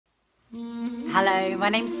Hello, my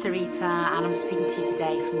name's Sarita and I'm speaking to you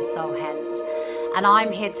today from Soulhenge, and I'm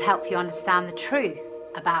here to help you understand the truth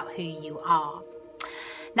about who you are.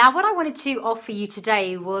 Now, what I wanted to offer you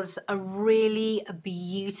today was a really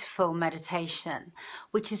beautiful meditation,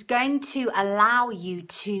 which is going to allow you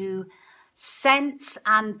to sense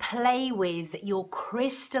and play with your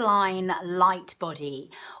crystalline light body,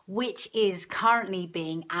 which is currently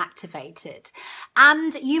being activated.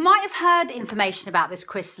 And you might have heard information about this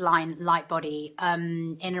crystalline light body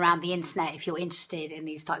in and around the internet if you're interested in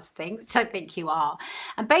these types of things, which I think you are.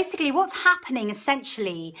 And basically what's happening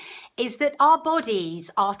essentially is that our bodies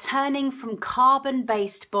are turning from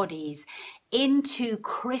carbon-based bodies into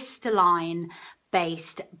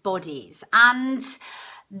crystalline-based bodies. And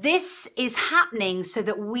this is happening so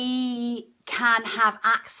that we can have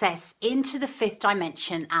access into the fifth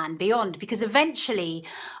dimension and beyond, because eventually,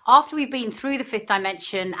 after we've been through the fifth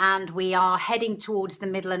dimension and we are heading towards the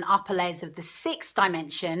middle and upper layers of the sixth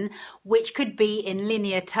dimension, which could be in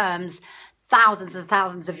linear terms thousands and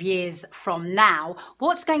thousands of years from now,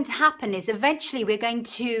 what's going to happen is eventually we're going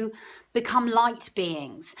to become light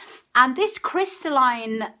beings. And this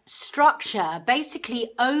crystalline structure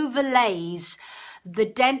basically overlays the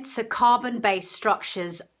denser carbon-based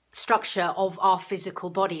structure of our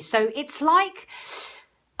physical body. So it's like,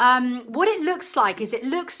 what it looks like is it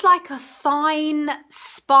looks like a fine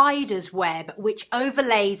spider's web which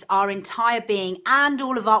overlays our entire being and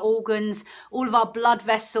all of our organs, all of our blood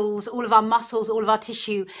vessels, all of our muscles, all of our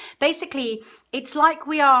tissue. Basically, it's like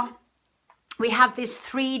we have this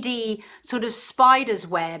 3D sort of spider's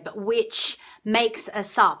web which makes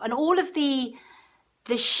us up, and all of the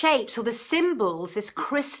shapes or the symbols, this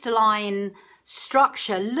crystalline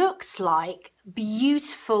structure looks like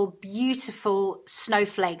beautiful, beautiful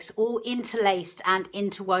snowflakes, all interlaced and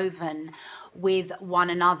interwoven with one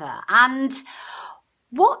another. And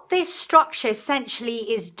what this structure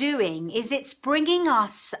essentially is doing is it's bringing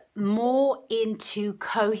us more into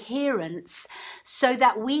coherence so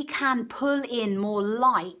that we can pull in more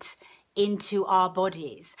light into our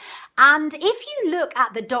bodies. And if you look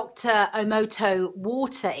at the Dr. Omoto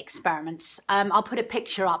water experiments, I'll put a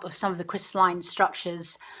picture up of some of the crystalline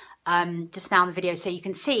structures just now in the video so you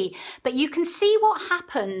can see, but you can see what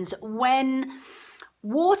happens when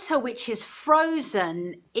water which is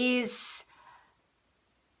frozen is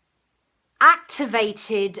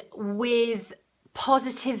activated with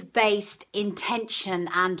positive based intention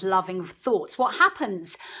and loving thoughts. What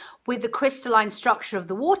happens with the crystalline structure of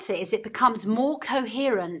the water is it becomes more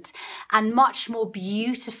coherent and much more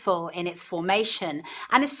beautiful in its formation.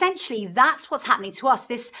 And essentially that's what's happening to us.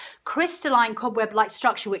 This crystalline cobweb-like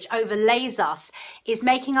structure which overlays us is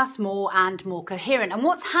making us more and more coherent. And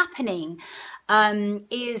what's happening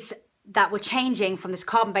is that we're changing from this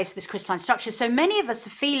carbon base to this crystalline structure. So many of us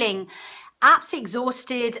are feeling absolutely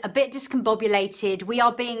exhausted, a bit discombobulated. We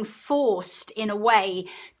are being forced in a way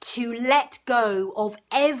to let go of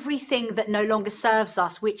everything that no longer serves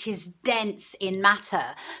us, which is dense in matter.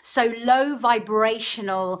 So low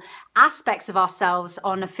vibrational aspects of ourselves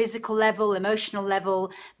on a physical level, emotional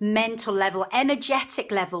level, mental level,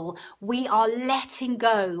 energetic level, we are letting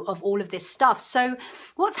go of all of this stuff. So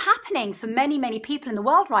what's happening for many, many people in the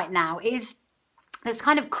world right now is there's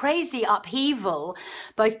kind of crazy upheaval,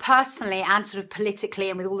 both personally and sort of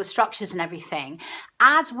politically and with all the structures and everything,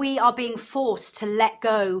 as we are being forced to let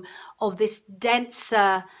go of this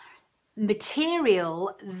denser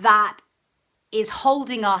material that is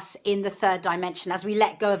holding us in the third dimension. As we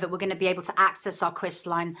let go of it, we're going to be able to access our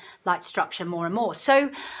crystalline light structure more and more.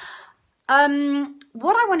 So what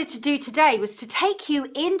I wanted to do today was to take you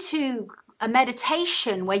into a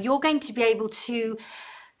meditation where you're going to be able to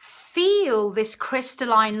feel this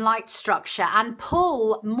crystalline light structure and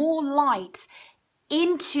pull more light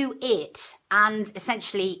into it and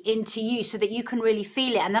essentially into you so that you can really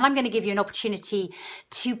feel it. And then I'm going to give you an opportunity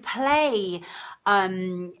to play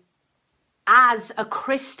as a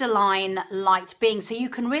crystalline light being so you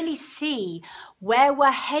can really see where we're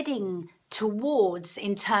heading towards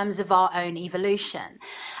in terms of our own evolution.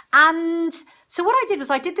 And so what I did was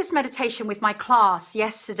I did this meditation with my class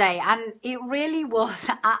yesterday, and it really was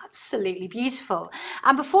absolutely beautiful.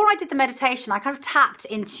 And before I did the meditation, I kind of tapped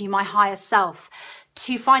into my higher self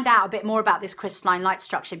to find out a bit more about this crystalline light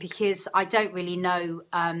structure, because I don't really know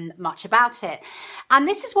much about it. And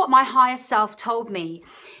this is what my higher self told me.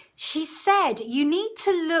 She said, you need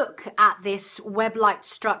to look at this web-like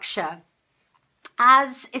structure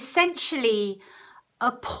as essentially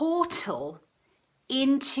a portal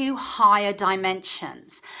into higher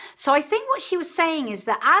dimensions. So I think what she was saying is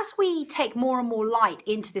that as we take more and more light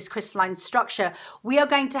into this crystalline structure, we are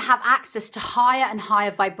going to have access to higher and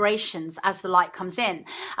higher vibrations as the light comes in.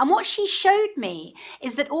 And what she showed me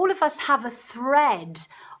is that all of us have a thread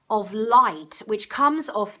of light which comes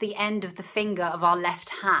off the end of the finger of our left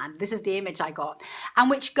hand. This is the image I got, and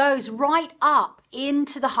which goes right up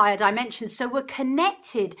into the higher dimensions. So we're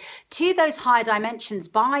connected to those higher dimensions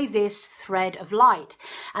by this thread of light,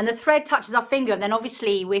 and the thread touches our finger, and then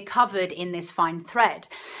obviously we're covered in this fine thread.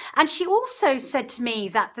 And she also said to me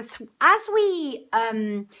that as we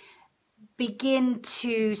begin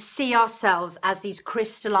to see ourselves as these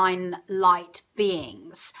crystalline light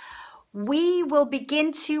beings, we will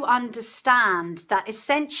begin to understand that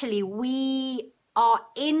essentially we are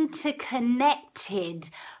interconnected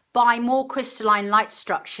by more crystalline light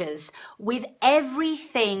structures with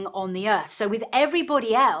everything on the earth. So with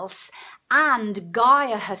everybody else and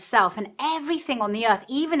Gaia herself and everything on the earth,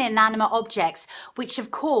 even inanimate objects, which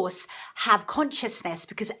of course have consciousness,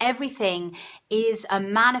 because everything is a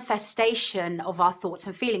manifestation of our thoughts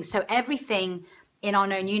and feelings. So everything in our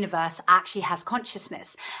known universe actually has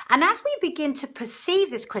consciousness. And as we begin to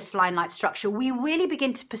perceive this crystalline light structure, we really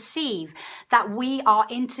begin to perceive that we are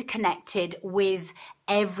interconnected with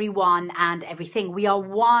everyone and everything. We are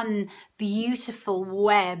one beautiful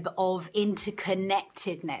web of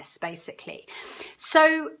interconnectedness, basically.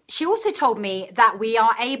 So she also told me that we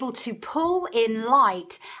are able to pull in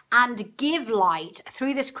light and give light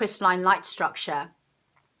through this crystalline light structure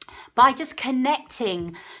by just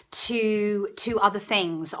connecting to other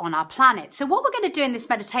things on our planet. So what we're going to do in this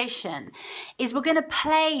meditation is we're going to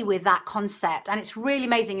play with that concept, and it's really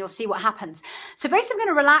amazing. You'll see what happens. So basically I'm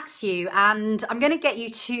going to relax you, and I'm going to get you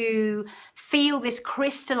to feel this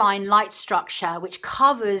crystalline light structure which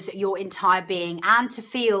covers your entire being, and to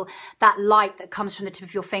feel that light that comes from the tip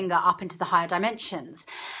of your finger up into the higher dimensions.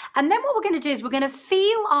 And then what we're going to do is we're going to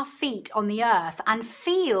feel our feet on the earth and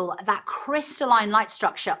feel that crystalline light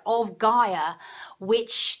structure of Gaia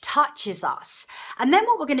which touches us. And then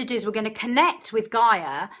what we're going to do is we're going to connect with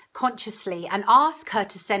Gaia consciously and ask her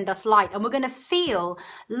to send us light. And we're going to feel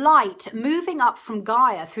light moving up from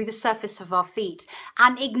Gaia through the surface of our feet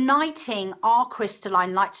and igniting our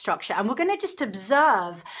crystalline light structure. And we're going to just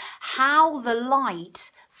observe how the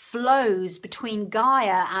light flows between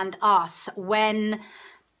Gaia and us when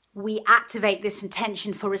we activate this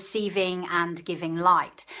intention for receiving and giving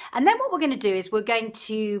light. And then what we're going to do is we're going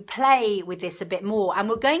to play with this a bit more, and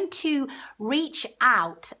we're going to reach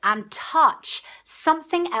out and touch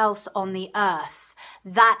something else on the earth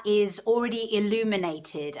that is already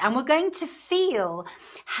illuminated, and we're going to feel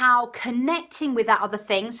how connecting with that other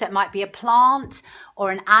thing, so it might be a plant or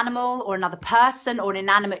an animal or another person or an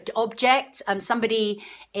inanimate object, somebody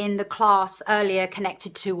in the class earlier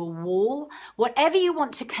connected to a wall, whatever you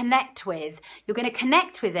want to connect with, you're going to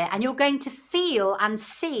connect with it, and you're going to feel and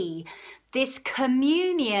see this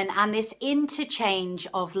communion and this interchange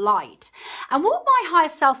of light. And what my higher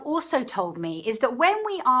self also told me is that when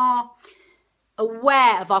we are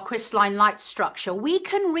aware of our crystalline light structure, we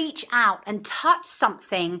can reach out and touch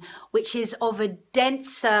something which is of a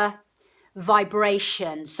denser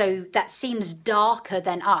vibration, so that seems darker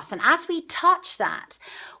than us. And as we touch that,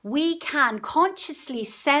 we can consciously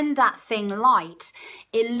send that thing light,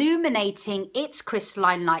 illuminating its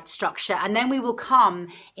crystalline light structure, and then we will come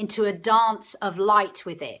into a dance of light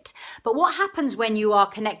with it. But what happens when you are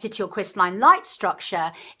connected to your crystalline light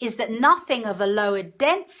structure is that nothing of a lower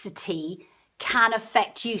density can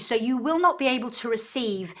affect you. So you will not be able to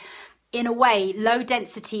receive, in a way, low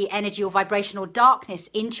density energy or vibration or darkness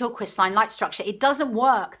into your crystalline light structure. It doesn't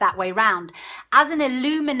work that way round. As an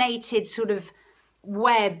illuminated sort of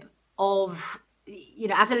web of,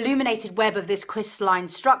 as an illuminated web of this crystalline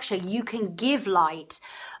structure, you can give light,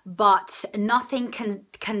 but nothing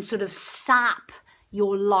can sort of sap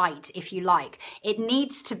your light, if you like. It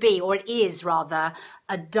needs to be, or it is rather,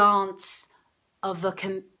 a dance of a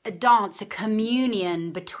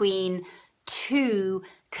communion between two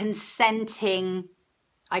consenting,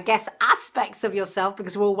 I guess, aspects of yourself,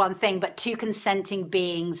 because we're all one thing, but two consenting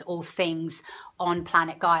beings or things on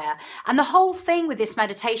planet Gaia. And the whole thing with this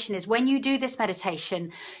meditation is when you do this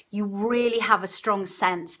meditation, you really have a strong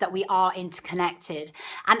sense that we are interconnected.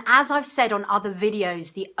 And as I've said on other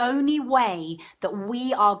videos, the only way that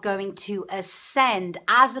we are going to ascend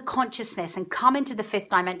as a consciousness and come into the fifth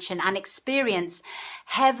dimension and experience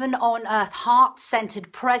heaven on earth,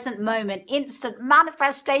 heart-centered, present moment, instant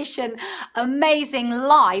manifestation, amazing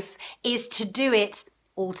life, is to do it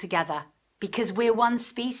all together. Because we're one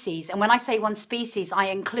species. And when I say one species, I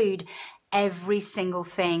include every single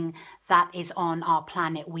thing that is on our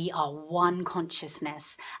planet. We are one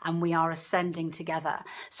consciousness and we are ascending together.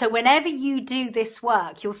 So whenever you do this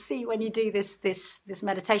work, you'll see when you do this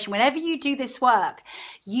meditation, whenever you do this work,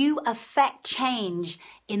 you affect change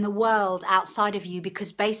in the world outside of you,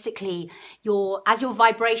 because basically as your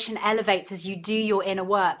vibration elevates, as you do your inner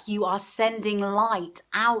work, you are sending light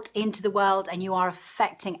out into the world and you are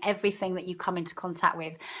affecting everything that you come into contact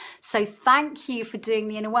with. So thank you for doing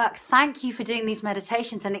the inner work. Thank you for doing these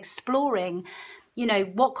meditations and exploring, you know,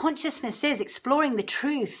 what consciousness is, exploring the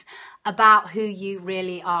truth about who you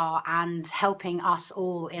really are, and helping us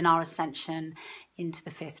all in our ascension into the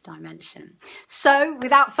 5th dimension. So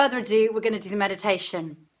without further ado, we're going to do the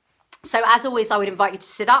meditation. So as always, I would invite you to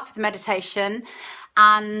sit up for the meditation,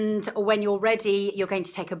 and when you're ready, you're going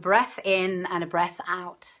to take a breath in and a breath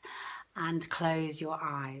out and close your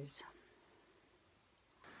eyes.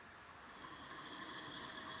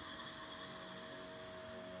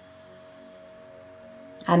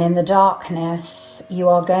 And in the darkness, you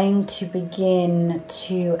are going to begin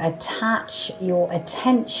to attach your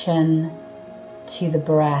attention to the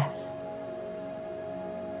breath.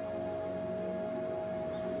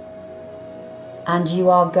 And you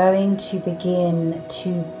are going to begin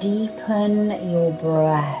to deepen your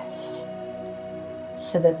breaths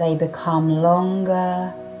so that they become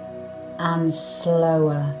longer and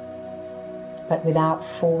slower, but without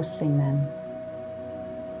forcing them.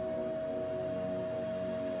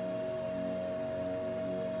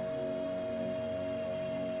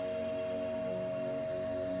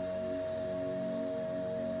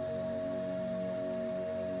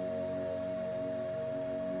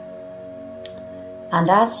 And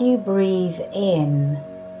as you breathe in,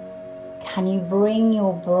 can you bring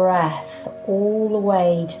your breath all the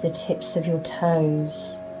way to the tips of your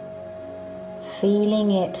toes,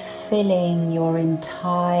 feeling it filling your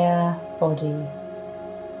entire body?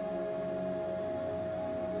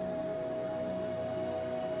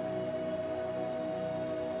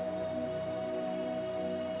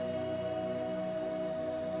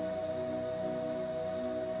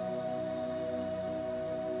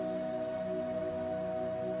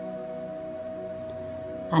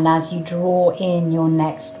 And as you draw in your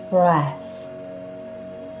next breath,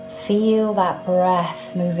 feel that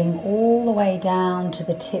breath moving all the way down to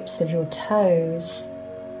the tips of your toes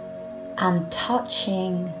and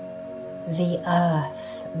touching the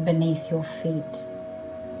earth beneath your feet.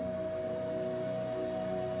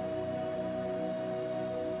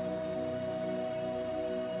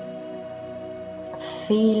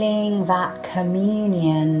 Feeling that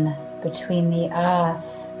communion between the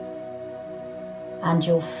earth and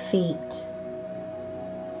your feet,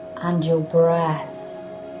 and your breath,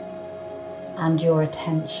 and your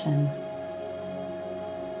attention.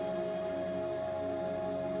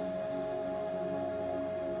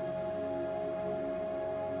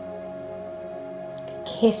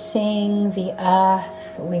 Kissing the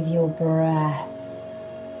earth with your breath.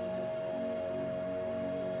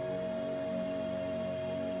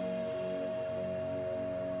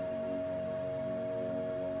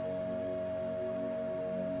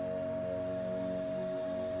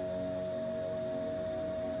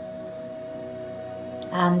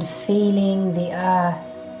 And feeling the earth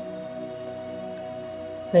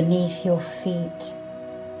beneath your feet,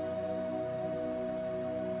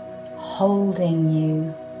 holding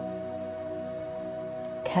you,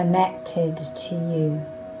 connected to you,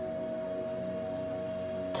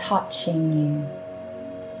 touching you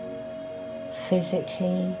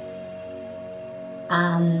physically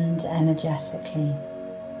and energetically.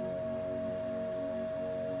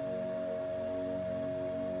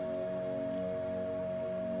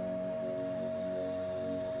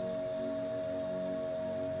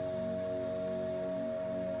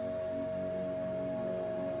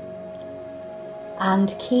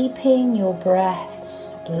 And keeping your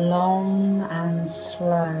breaths long and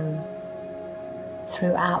slow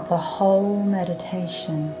throughout the whole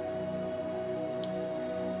meditation,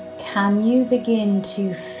 can you begin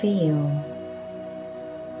to feel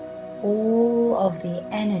all of the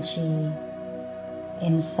energy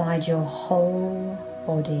inside your whole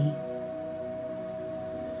body?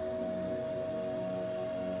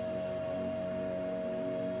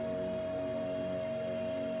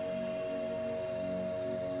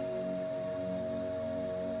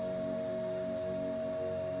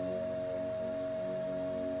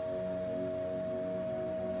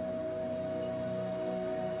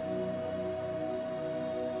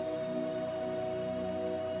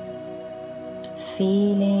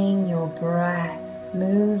 Feeling your breath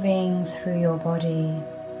moving through your body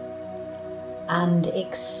and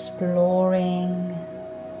exploring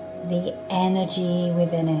the energy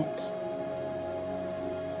within it,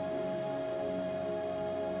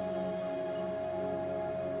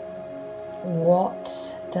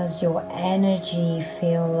 does your energy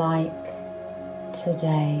feel like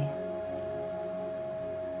today?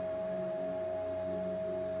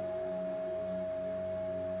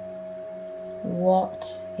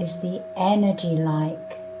 What is the energy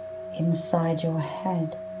like inside your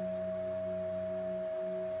head?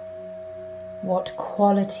 What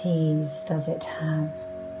qualities does it have?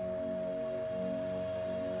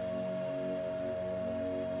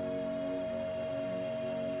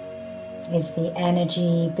 Is the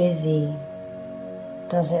energy busy?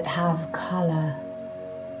 Does it have color?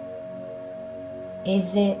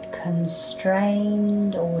 Is it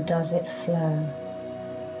constrained or does it flow?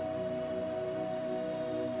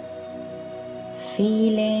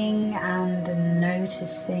 Feeling and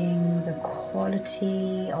noticing the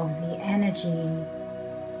quality of the energy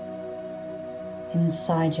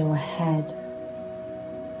inside your head.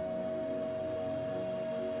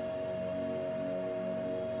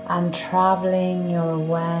 And traveling your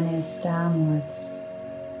awareness downwards,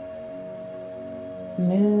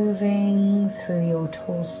 moving through your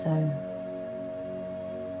torso,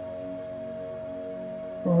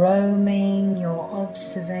 roaming your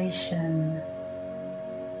observation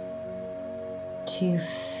to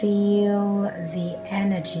feel the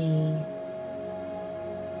energy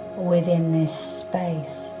within this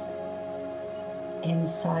space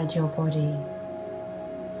inside your body.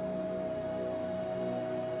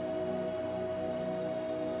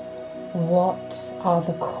 What are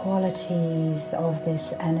the qualities of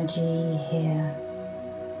this energy here?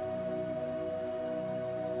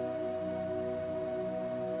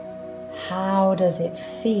 How does it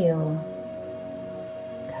feel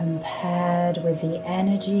compared with the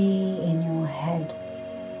energy in your head?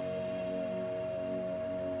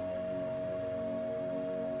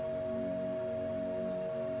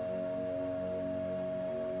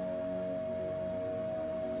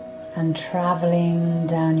 And traveling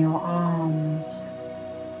down your arms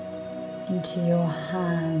into your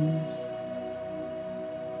hands,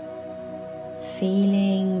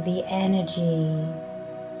 feeling the energy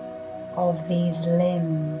of these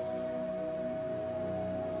limbs,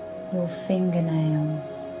 your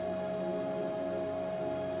fingernails,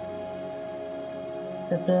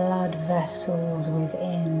 the blood vessels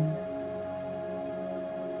within.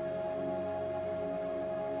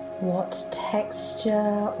 What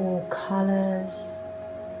texture or colors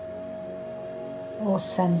or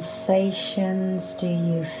sensations do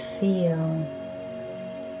you feel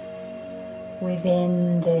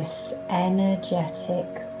within this energetic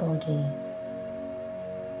body?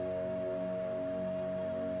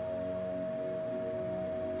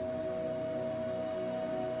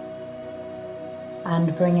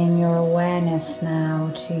 And bringing your awareness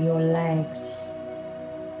now to your legs,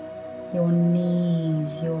 your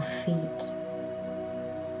knees, your feet,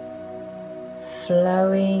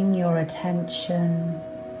 flowing your attention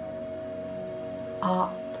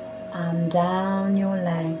up and down your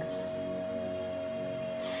legs,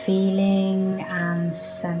 feeling and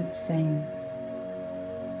sensing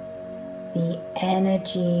the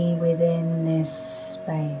energy within this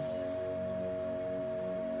space.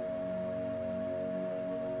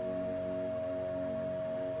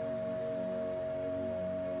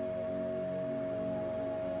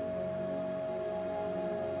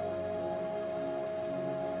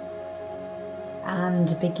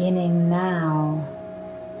 And beginning now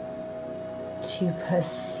to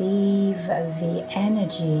perceive the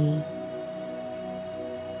energy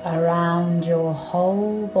around your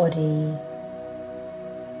whole body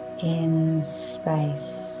in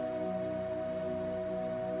space.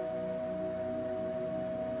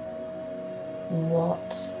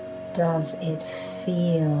 What does it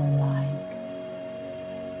feel like?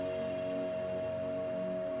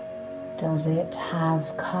 Does it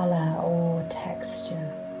have color or texture?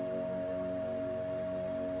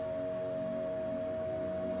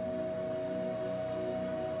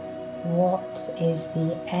 What is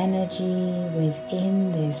the energy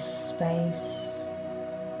within this space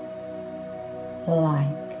like?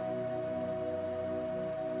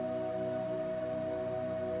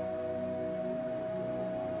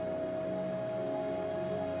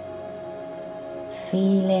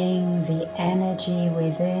 Feeling the energy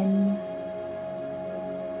within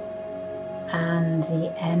and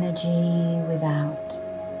the energy without.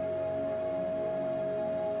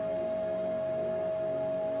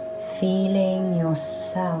 Feeling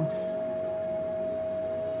yourself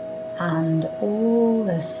and all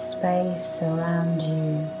the space around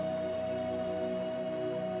you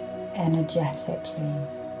energetically.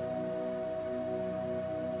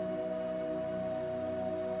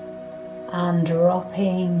 And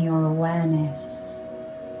dropping your awareness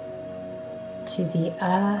to the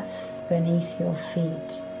earth beneath your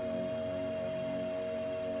feet.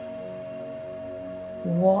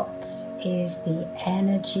 What is the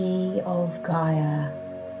energy of Gaia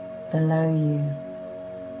below you?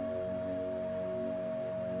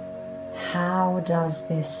 How does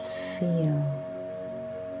this feel?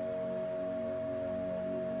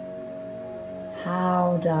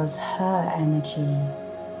 How does her energy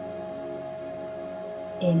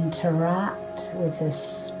interact with the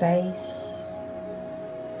space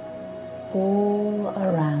all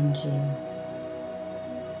around you?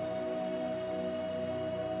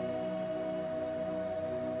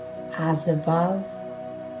 As above,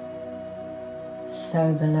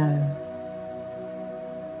 so below.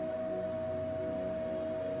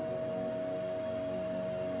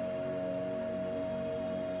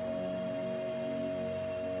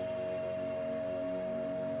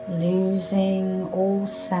 Losing all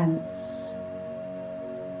sense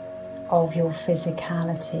of your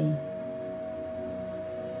physicality,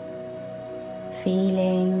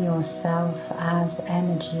 feeling yourself as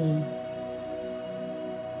energy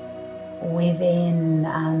within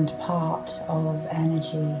and part of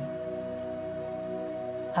energy,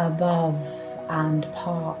 above and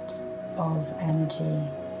part of energy,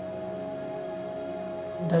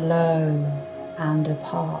 below and a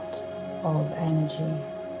part of energy.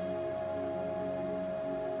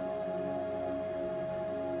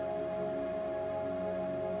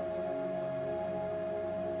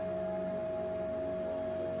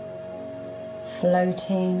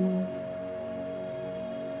 Floating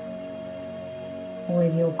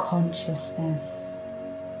with your consciousness,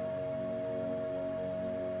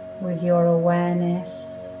 with your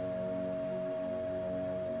awareness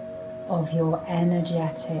of your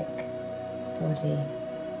energetic body.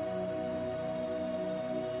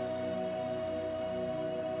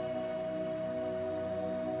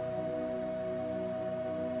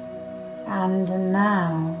 And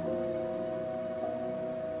now,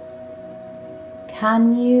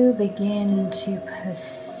 can you begin to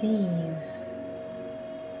perceive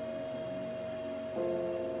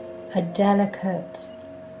a delicate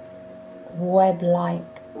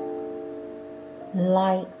web-like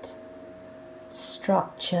light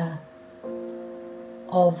structure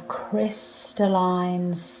of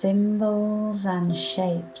crystalline symbols and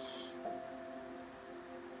shapes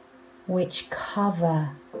which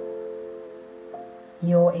cover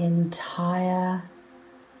your entire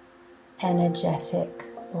energetic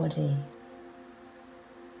body?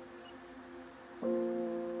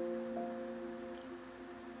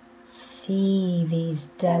 See these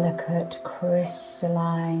delicate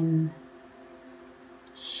crystalline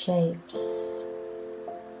shapes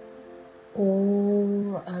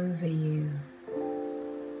all over you,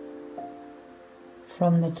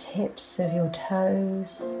 from the tips of your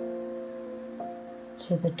toes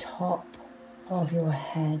to the top of your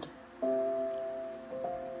head,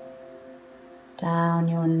 down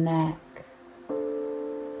your neck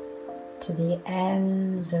to the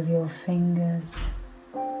ends of your fingers,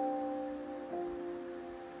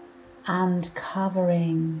 and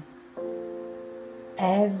covering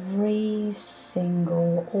every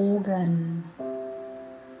single organ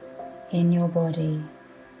in your body,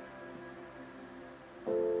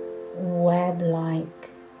 web-like,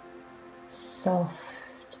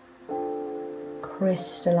 soft,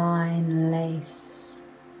 crystalline lace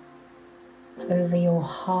over your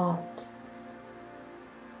heart,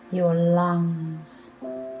 your lungs,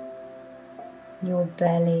 your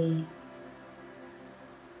belly,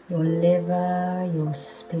 your liver, your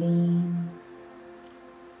spleen,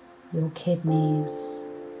 your kidneys,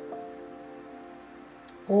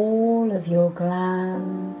 all of your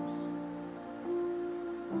glands,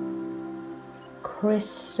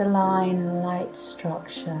 crystalline light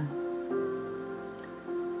structure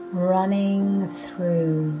running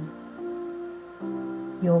through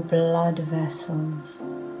your blood vessels,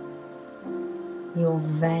 your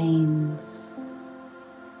veins,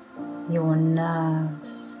 your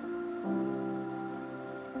nerves,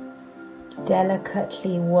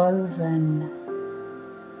 delicately woven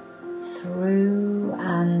through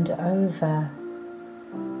and over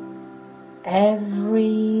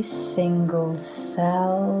every single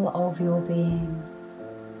cell of your being,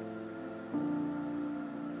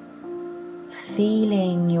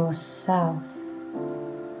 feeling yourself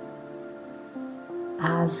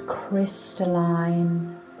as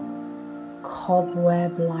crystalline,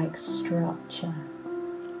 cobweb-like structure,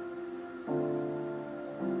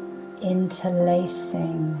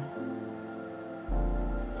 interlacing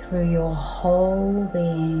through your whole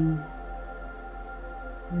being,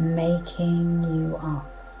 making you up.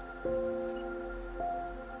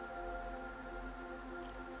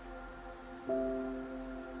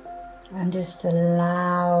 And just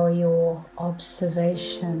allow your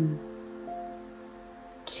observation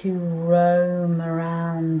to roam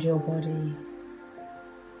around your body,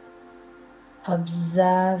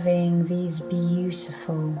 observing these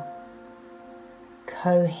beautiful,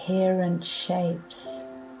 coherent shapes,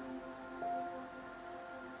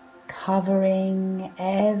 covering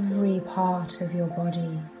every part of your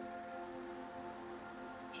body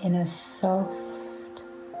in a soft,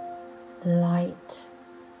 light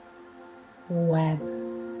web.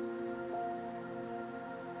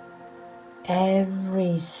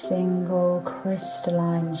 Every single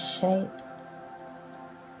crystalline shape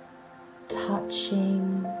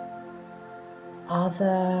touching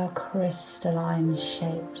other crystalline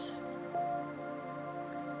shapes.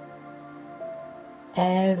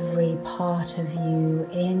 Every part of you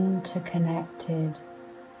interconnected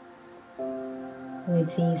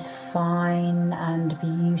with these fine and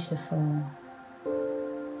beautiful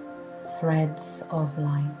threads of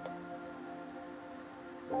light.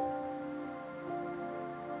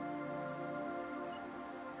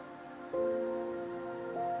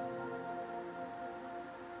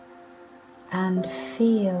 And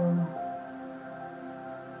feel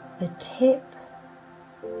the tip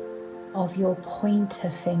of your pointer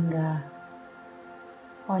finger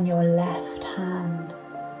on your left hand,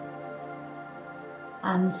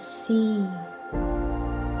 and see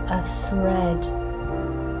a thread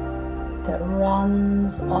that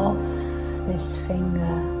runs off this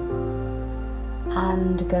finger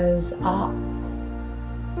and goes up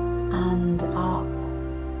and up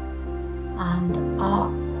and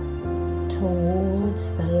up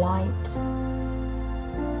towards the light,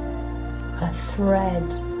 a thread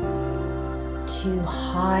to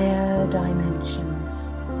higher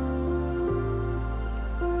dimensions.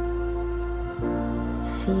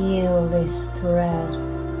 Feel this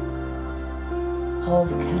thread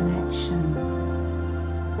of connection,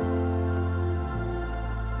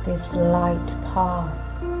 this light path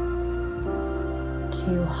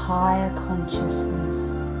to higher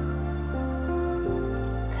consciousness,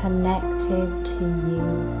 connected to you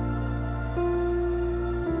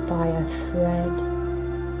by a thread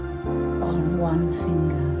on one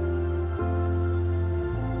finger.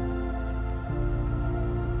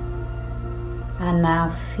 And now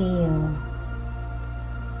feel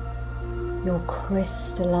your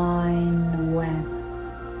crystalline web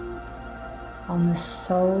on the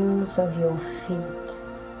soles of your feet,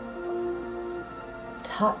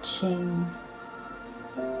 touching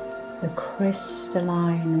the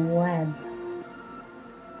crystalline web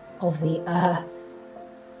of the earth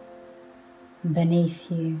beneath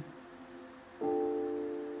you,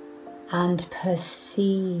 and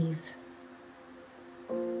perceive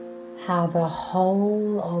how the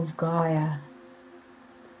whole of Gaia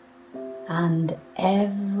and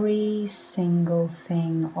every single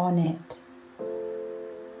thing on it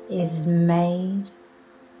is made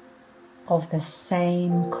of the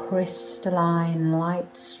same crystalline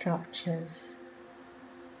light structures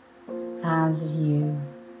as you.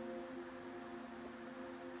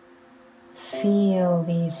 Feel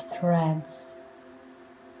these threads,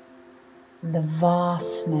 the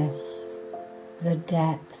vastness, the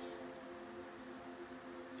depth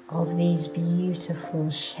of these beautiful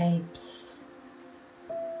shapes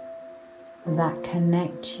that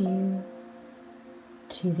connect you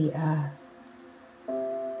to the earth.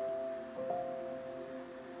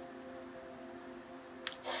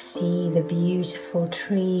 See the beautiful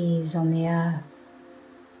trees on the earth,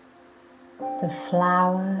 the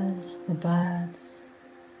flowers, the birds,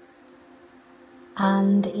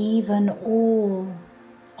 and even all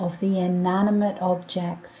of the inanimate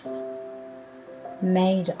objects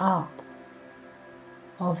made up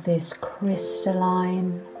of this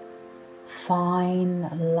crystalline, fine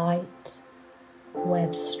light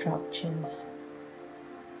web structures,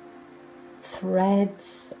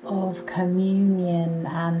 threads of communion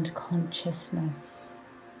and consciousness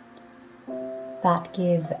that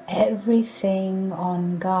give everything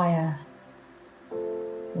on Gaia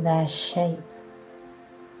their shape,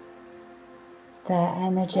 their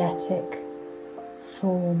energetic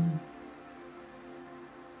form,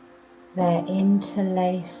 their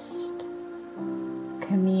interlaced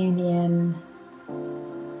communion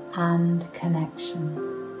and connection.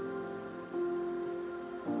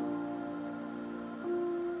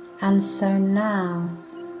 And so now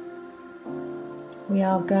we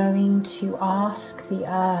are going to ask the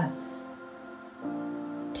earth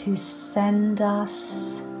to send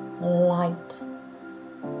us light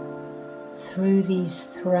through these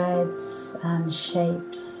threads and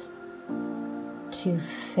shapes to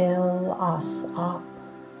fill us up,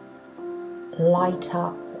 light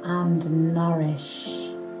up and nourish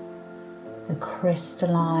the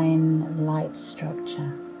crystalline light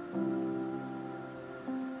structure.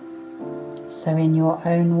 So in your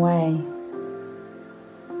own way,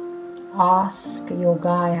 ask your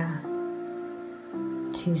Gaia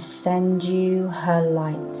to send you her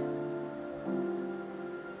light.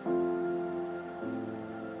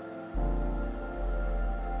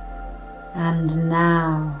 And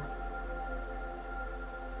now,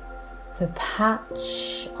 the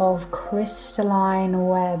patch of crystalline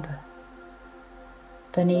web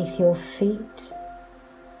beneath your feet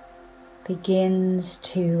begins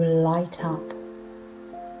to light up,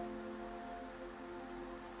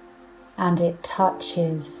 and it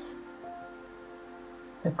touches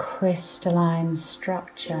the crystalline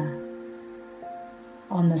structure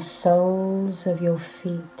on the soles of your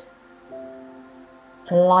feet,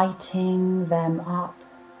 lighting them up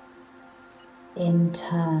in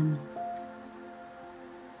turn.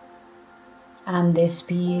 And this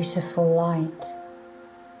beautiful light,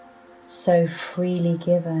 so freely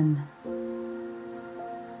given,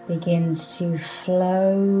 begins to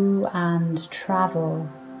flow and travel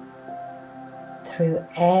through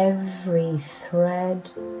every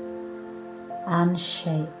thread and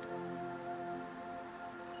shape,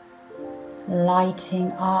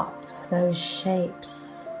 lighting up those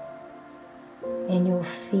shapes in your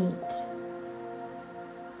feet,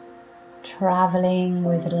 traveling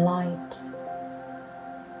with light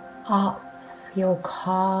up your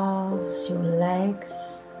calves, your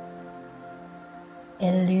legs,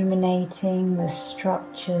 illuminating the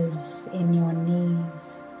structures in your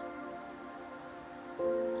knees.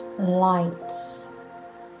 Light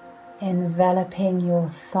enveloping your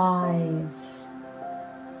thighs,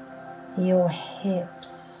 your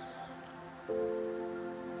hips,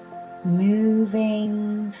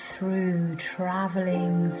 moving through,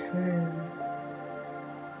 traveling through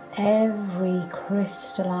every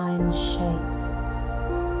crystalline shape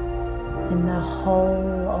in the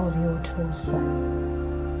whole of your torso,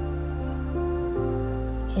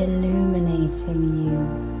 illuminating you,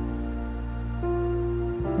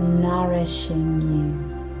 nourishing you,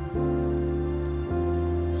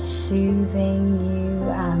 soothing you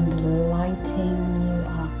and lighting you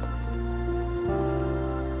up.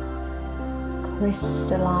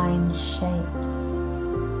 Crystalline shapes,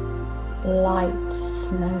 light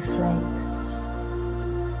snowflakes,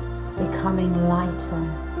 becoming lighter,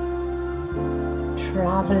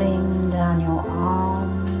 traveling down your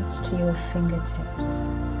arms to your fingertips,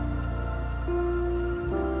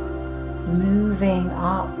 moving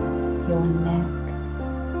up your neck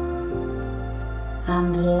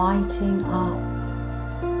and lighting up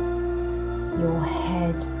your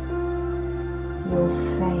head, your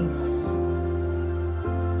face,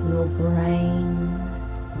 your brain,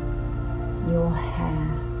 your hair.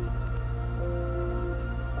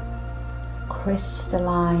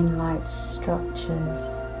 Crystalline light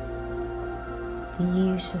structures,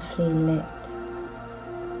 beautifully lit,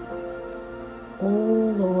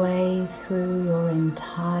 all the way through your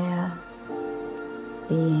entire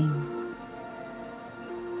being.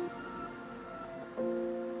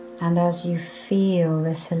 And as you feel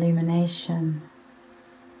this illumination,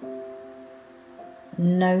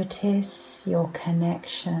 notice your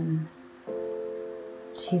connection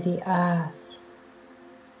to the earth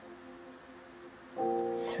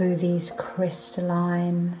through these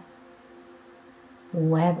crystalline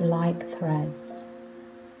web-like threads.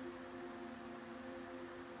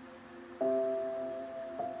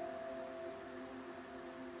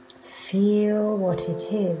 Feel what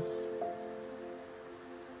it is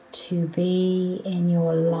to be in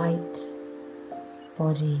your light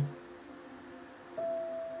body.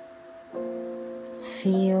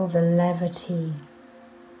 Feel the levity,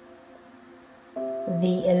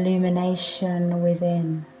 the illumination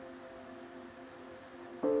within,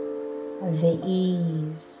 the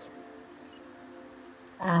ease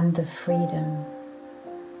and the freedom.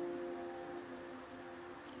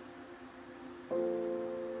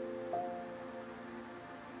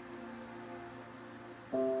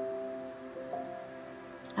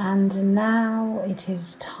 And now it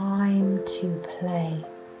is time to play.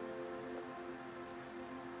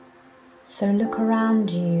 So look around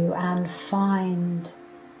you and find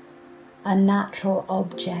a natural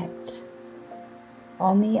object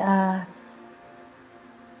on the earth,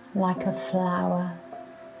 like a flower,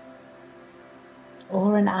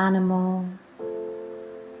 or an animal,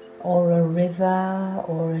 or a river,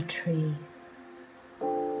 or a tree.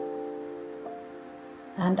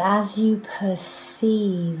 And as you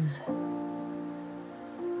perceive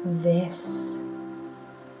this,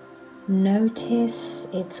 Notice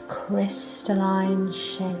its crystalline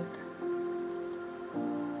shape,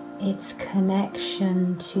 its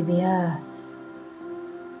connection to the earth,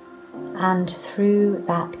 and through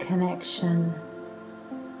that connection,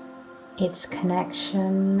 its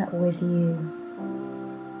connection with you.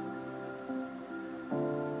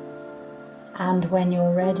 And when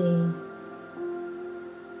you're ready,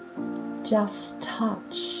 just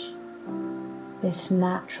touch this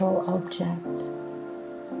natural object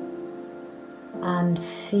and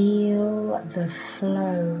feel the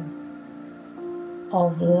flow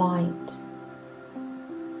of light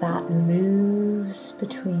that moves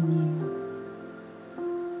between you.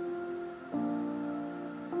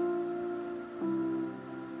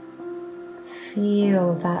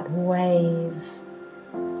 Feel that wave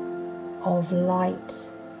of light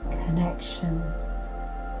connection,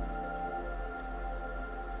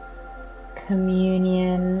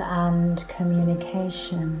 communion and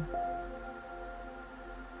communication,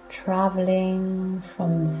 traveling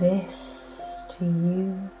from this to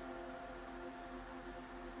you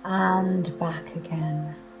and back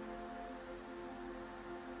again.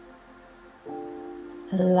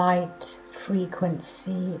 Light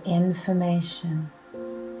frequency information,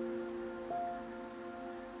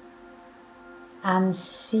 and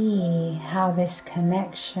see how this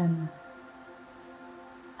connection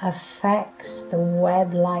affects the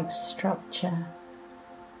web-like structure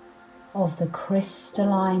of the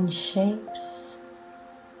crystalline shapes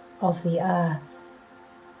of the earth.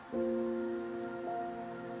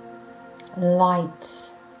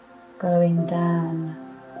 Light going down,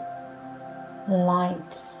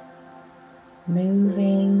 light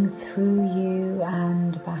moving through you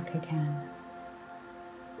and back again.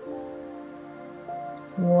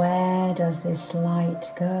 Where does this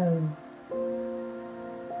light go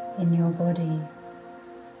in your body?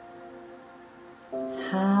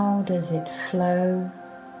 How does it flow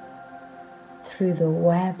through the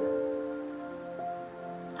web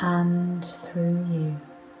and through you?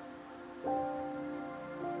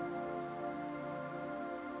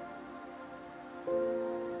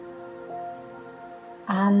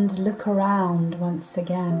 And look around once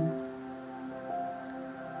again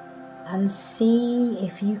and see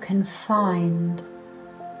if you can find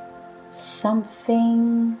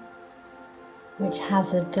something which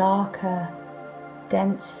has a darker,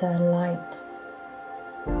 denser light,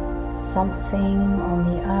 something on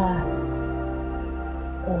the earth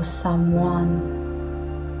or someone,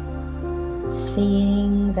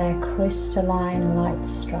 seeing their crystalline light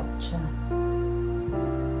structure,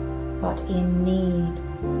 but in need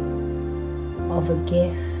of a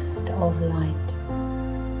gift of light.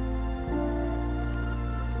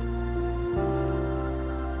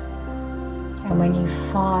 And when you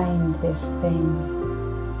find this thing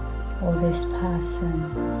or this person,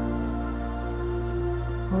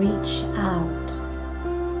 reach out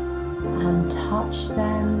and touch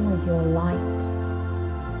them with your light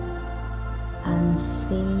and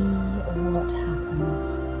see what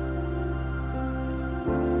happens.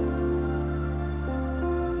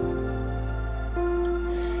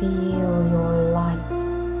 Feel your light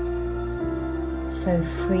so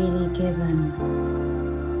freely given,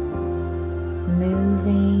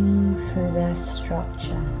 moving through their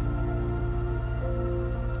structure,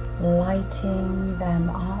 lighting them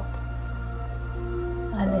up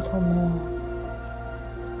a little more,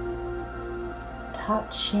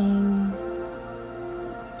 touching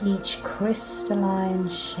each crystalline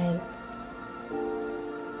shape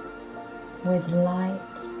with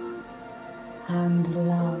light and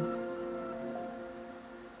love,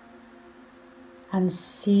 and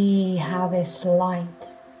see how this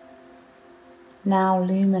light, now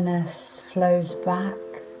luminous, flows back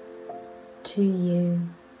to you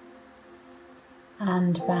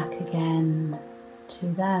and back again to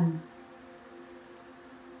them,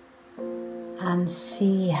 and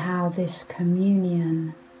see how this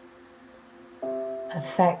communion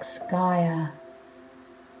affects Gaia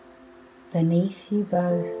beneath you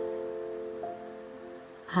both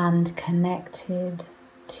and connected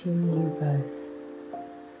to you both.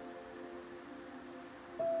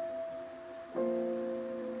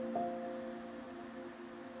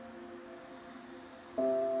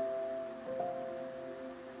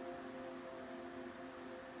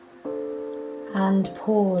 And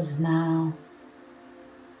pause now,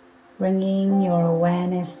 bringing your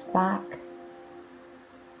awareness back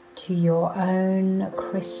to your own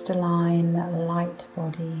crystalline light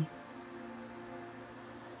body,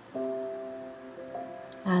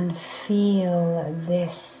 and feel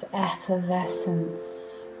this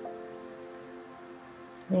effervescence,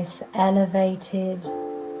 this elevated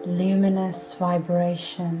luminous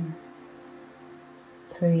vibration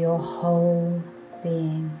through your whole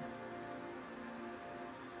being.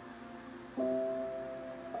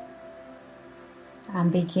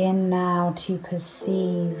 And begin now to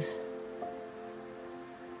perceive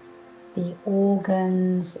the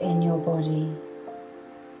organs in your body,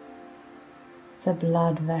 the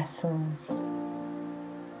blood vessels,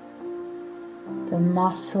 the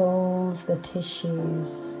muscles, the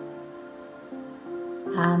tissues,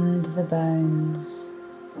 and the bones,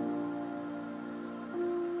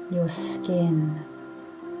 your skin,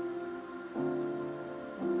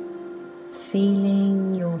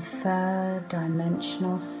 feeling your third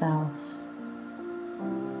dimensional self,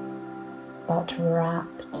 but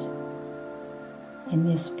wrapped in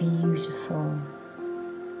this beautiful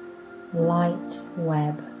light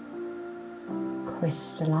web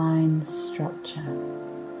crystalline structure.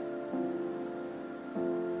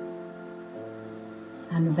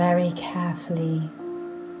 And very carefully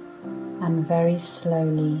and very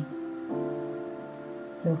slowly,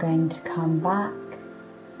 you're going to come back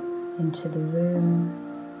into the room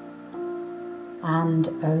and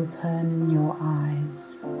open your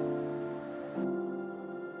eyes.